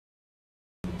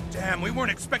Damn, we weren't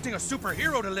expecting a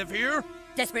superhero to live here.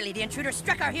 Desperately, the intruder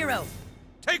struck our hero.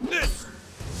 Take this!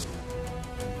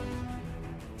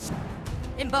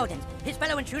 Emboldened, his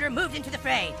fellow intruder moved into the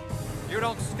fray. You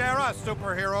don't scare us,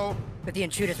 superhero. But the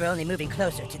intruders were only moving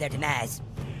closer to their demise.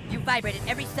 You vibrated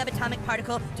every subatomic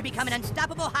particle to become an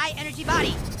unstoppable high-energy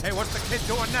body. Hey, what's the kid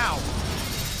doing now?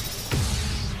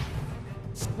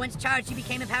 Once charged, you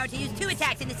became empowered to use 2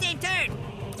 attacks in the same turn.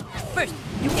 First,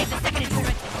 you gave the second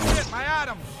intruder... Shit, my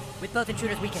atoms! With both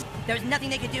intruders weakened, there was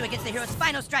nothing they could do against the hero's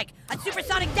final strike, a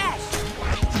supersonic dash!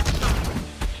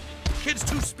 Kid's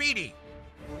too speedy.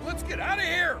 Let's get out of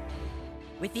here!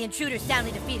 With the intruders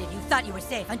soundly defeated, you thought you were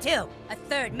safe until a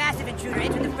third massive intruder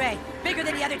entered the fray, bigger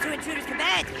than the other 2 intruders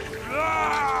combined.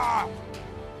 Ah!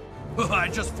 I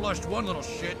just flushed one little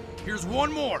shit. Here's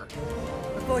one more.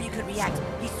 Before you could react,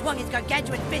 he swung his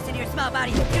gargantuan fist into your small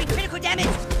body, doing critical damage.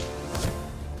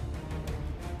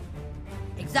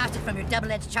 Exhausted from your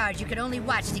double-edged charge, you could only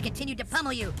watch as he continued to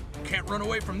pummel you. Can't run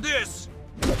away from this.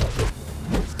 You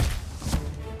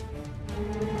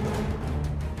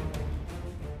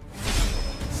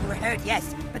were hurt,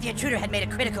 yes, but the intruder had made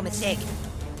a critical mistake.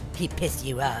 He pissed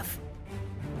you off.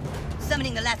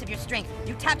 Summoning the last of your strength,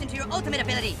 you tapped into your ultimate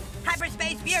ability,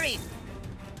 Hyperspace Fury!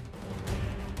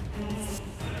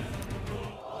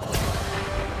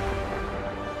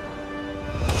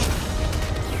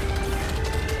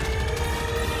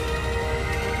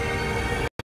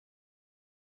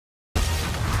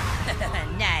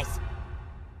 Nice.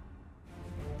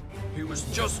 He was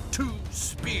just too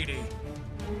speedy.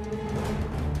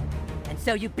 And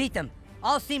so you beat them.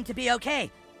 All seemed to be okay,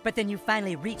 but then you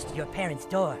finally reached your parents'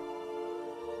 door.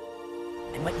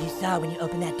 And what you saw when you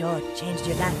opened that door changed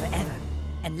your life forever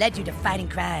and led you to fighting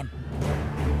crime.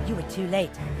 You were too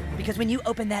late, because when you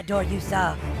opened that door, you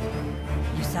saw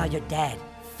your dad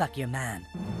fuck your mom.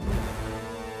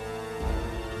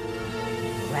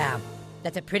 Wow,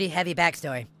 that's a pretty heavy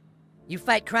backstory. You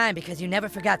fight crime because you never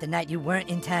forgot the night you weren't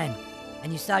in time,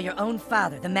 and you saw your own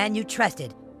father, the man you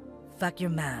trusted, fuck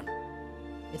your mom.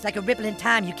 It's like a ripple in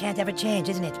time you can't ever change,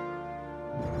 isn't it?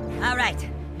 All right,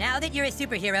 now that you're a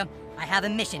superhero, I have a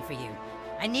mission for you.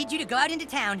 I need you to go out into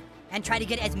town and try to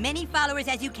get as many followers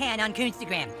as you can on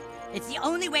Coonstagram. It's the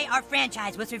only way our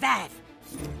franchise will survive.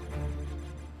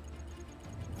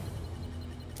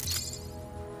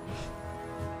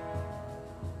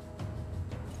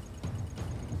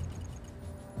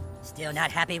 Still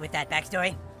not happy with that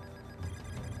backstory?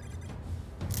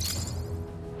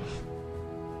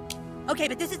 Okay,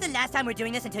 but this is the last time we're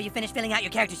doing this until you finish filling out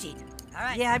your character sheet. All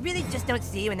right. Yeah, I really just don't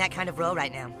see you in that kind of role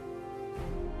right now.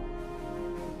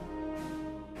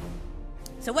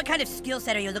 So what kind of skill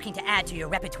set are you looking to add to your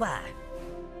repertoire?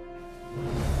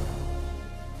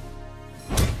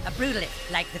 A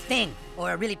brutalist, like The Thing,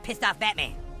 or a really pissed off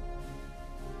Batman?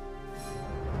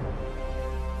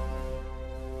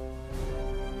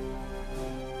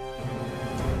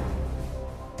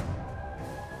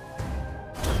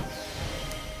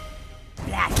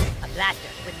 A blaster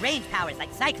with range powers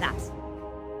like Cyclops.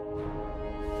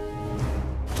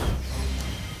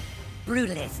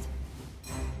 Brutalist.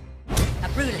 A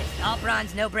brutalist, all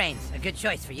bronze, no brains. A good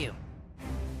choice for you.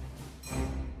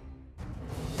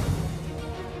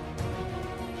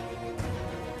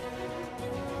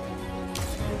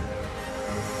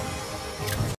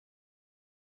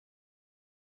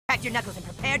 Crack your knuckles and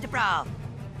prepare to brawl.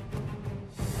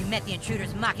 You met the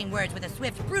intruder's mocking words with a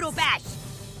swift, brutal bash.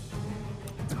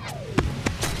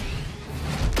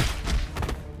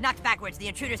 Knocked backwards, the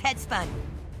intruder's head spun.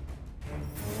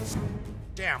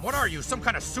 Damn, what are you, some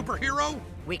kind of superhero?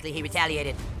 Weakly, he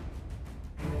retaliated.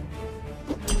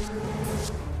 You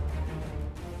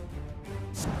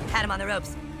had him on the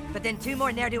ropes, but then 2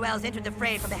 more ne'er-do-wells entered the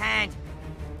fray from behind.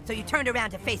 So you turned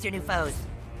around to face your new foes.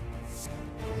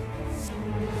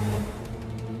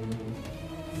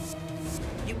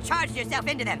 You charged yourself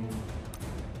into them.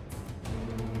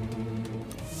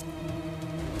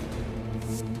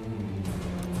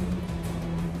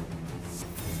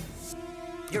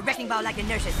 Your wrecking ball like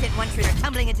inertia sent one intruder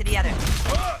tumbling into the other.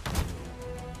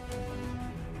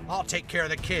 I'll take care of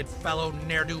the kid, fellow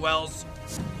ne'er-do-wells.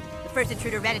 The first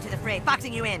intruder ran into the fray,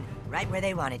 boxing you in, right where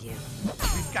they wanted you.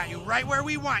 We've got you right where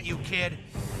we want you, kid.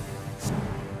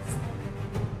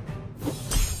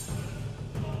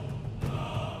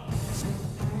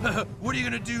 What are you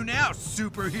gonna do now,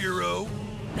 superhero?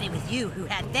 But it was you who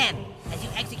had them, as you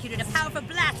executed a powerful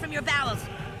blast from your bowels.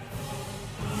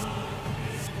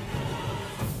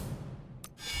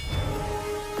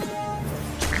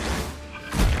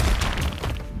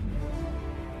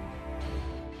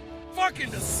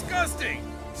 Fucking disgusting!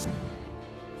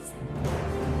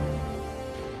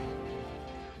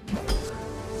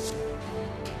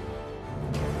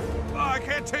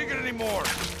 can't take it anymore!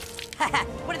 Haha,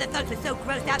 one of the thugs was so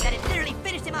grossed out that it literally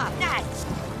finished him off. Nice!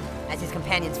 As his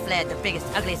companions fled, the biggest,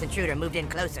 ugliest intruder moved in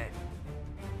closer.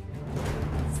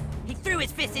 He threw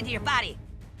his fist into your body.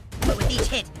 But with each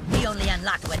hit, he only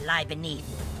unlocked what lay beneath.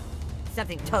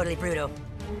 Something totally brutal.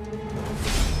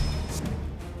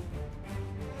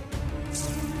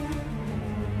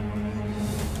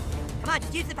 Come on,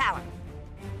 just use the power.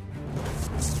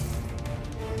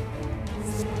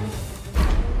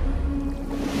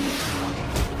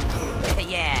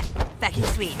 Yeah, fucking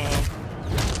sweet, man.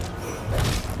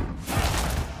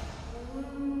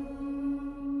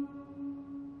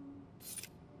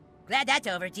 Glad that's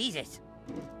over, Jesus.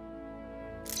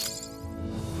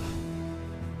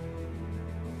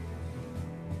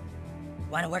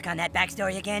 Want to work on that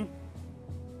backstory again?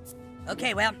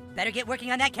 Okay, well, better get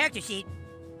working on that character sheet.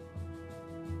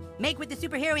 Make with the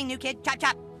superheroing, new kid. Chop,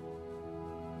 chop.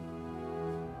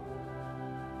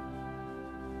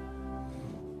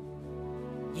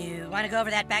 You want to go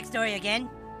over that backstory again?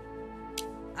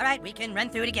 All right, we can run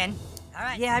through it again. All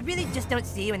right. Yeah, I really just don't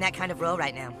see you in that kind of role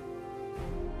right now.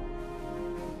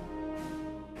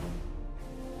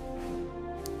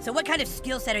 So what kind of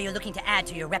skill set are you looking to add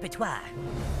to your repertoire?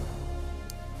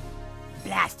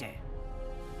 Blaster.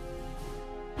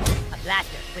 A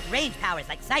blaster with range powers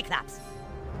like Cyclops.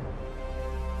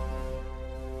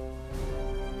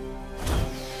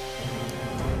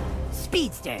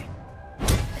 Speedster.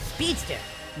 A speedster.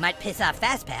 Might piss off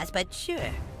Fast Pass, but sure.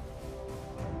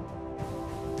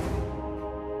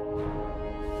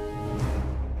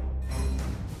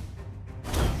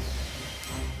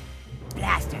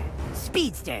 Blaster.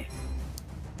 Speedster.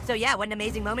 So yeah, what an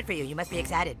amazing moment for you. You must be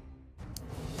excited.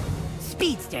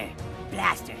 Speedster.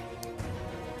 Blaster.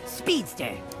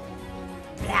 Speedster.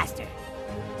 Blaster.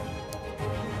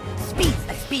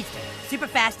 A speedster. Super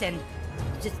fast and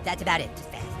just, that's about it. Just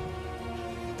fast.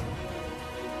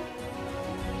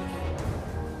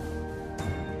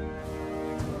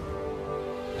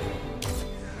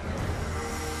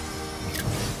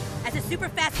 As a super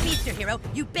fast speedster hero,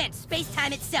 you bent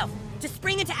space-time itself to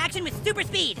spring into action with super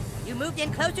speed. You moved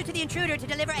in closer to the intruder to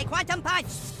deliver a quantum punch.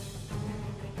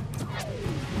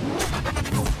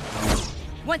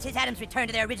 Once his atoms returned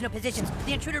to their original positions,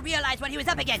 the intruder realized what he was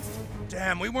up against.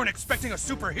 Damn, we weren't expecting a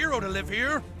superhero to live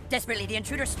here. Desperately, the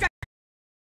intruder struck.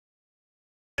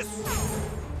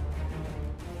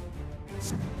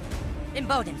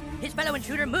 Emboldened, his fellow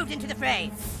intruder moved into the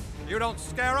fray. You don't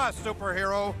scare us,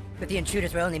 superhero! But the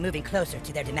intruders were only moving closer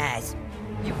to their demise.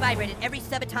 You vibrated every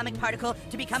subatomic particle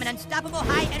to become an unstoppable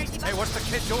high-energy... Hey, what's the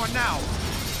kid doing now?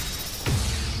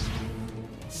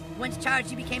 Once charged,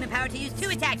 you became empowered to use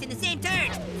 2 attacks in the same turn.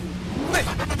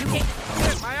 First, you hit...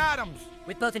 Hit my atoms!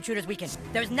 With both intruders weakened,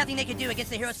 there was nothing they could do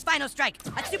against the hero's final strike,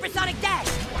 a supersonic dash!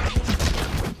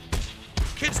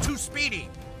 Kid's too speedy.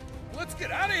 Let's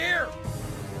get out of here!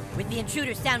 With the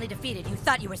intruders soundly defeated, you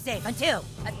thought you were safe until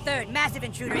a third massive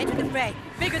intruder entered the fray,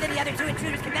 bigger than the other 2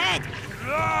 intruders combined.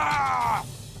 Ah!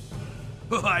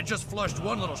 I just flushed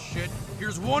one little shit.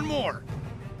 Here's one more.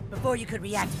 Before you could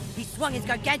react, he swung his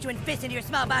gargantuan fist into your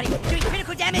small body, doing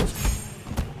critical damage.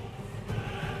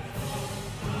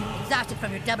 Exhausted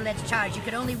from your double-edged charge, you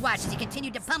could only watch as he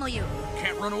continued to pummel you.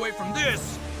 Can't run away from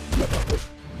this.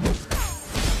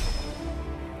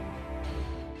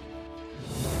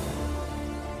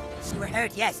 You were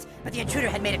hurt, yes, but the intruder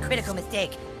had made a critical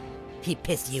mistake. He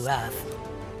pissed you off.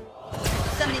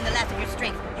 Summoning the last of your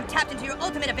strength, you tapped into your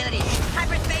ultimate ability,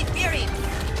 Hyperspace Fury!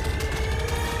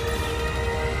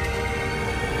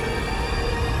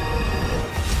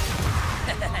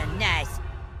 Nice.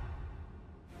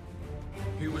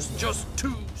 He was just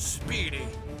too speedy.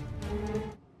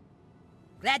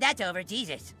 Glad that's over,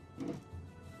 Jesus.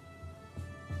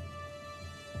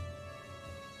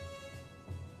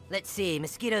 Let's see,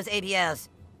 mosquitoes, ABLs.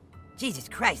 Jesus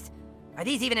Christ, are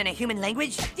these even in a human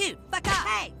language? Dude, fuck off!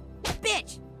 Hey,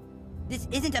 bitch! This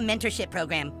isn't a mentorship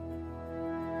program.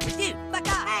 Dude, fuck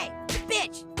off! Hey,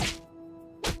 bitch!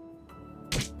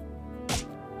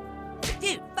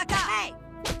 Dude, fuck off! Hey,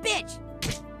 bitch!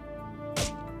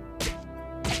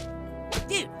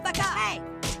 Dude, fuck off! Hey,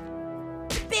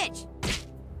 bitch!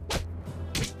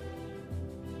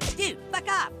 Dude, fuck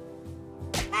off!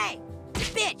 Hey,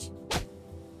 bitch!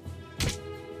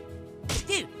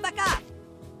 Dude, fuck off!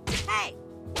 Hey,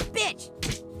 bitch!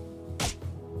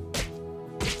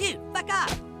 Dude, fuck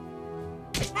off!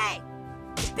 Hey,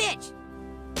 bitch!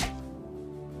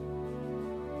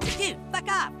 Dude, fuck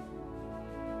off!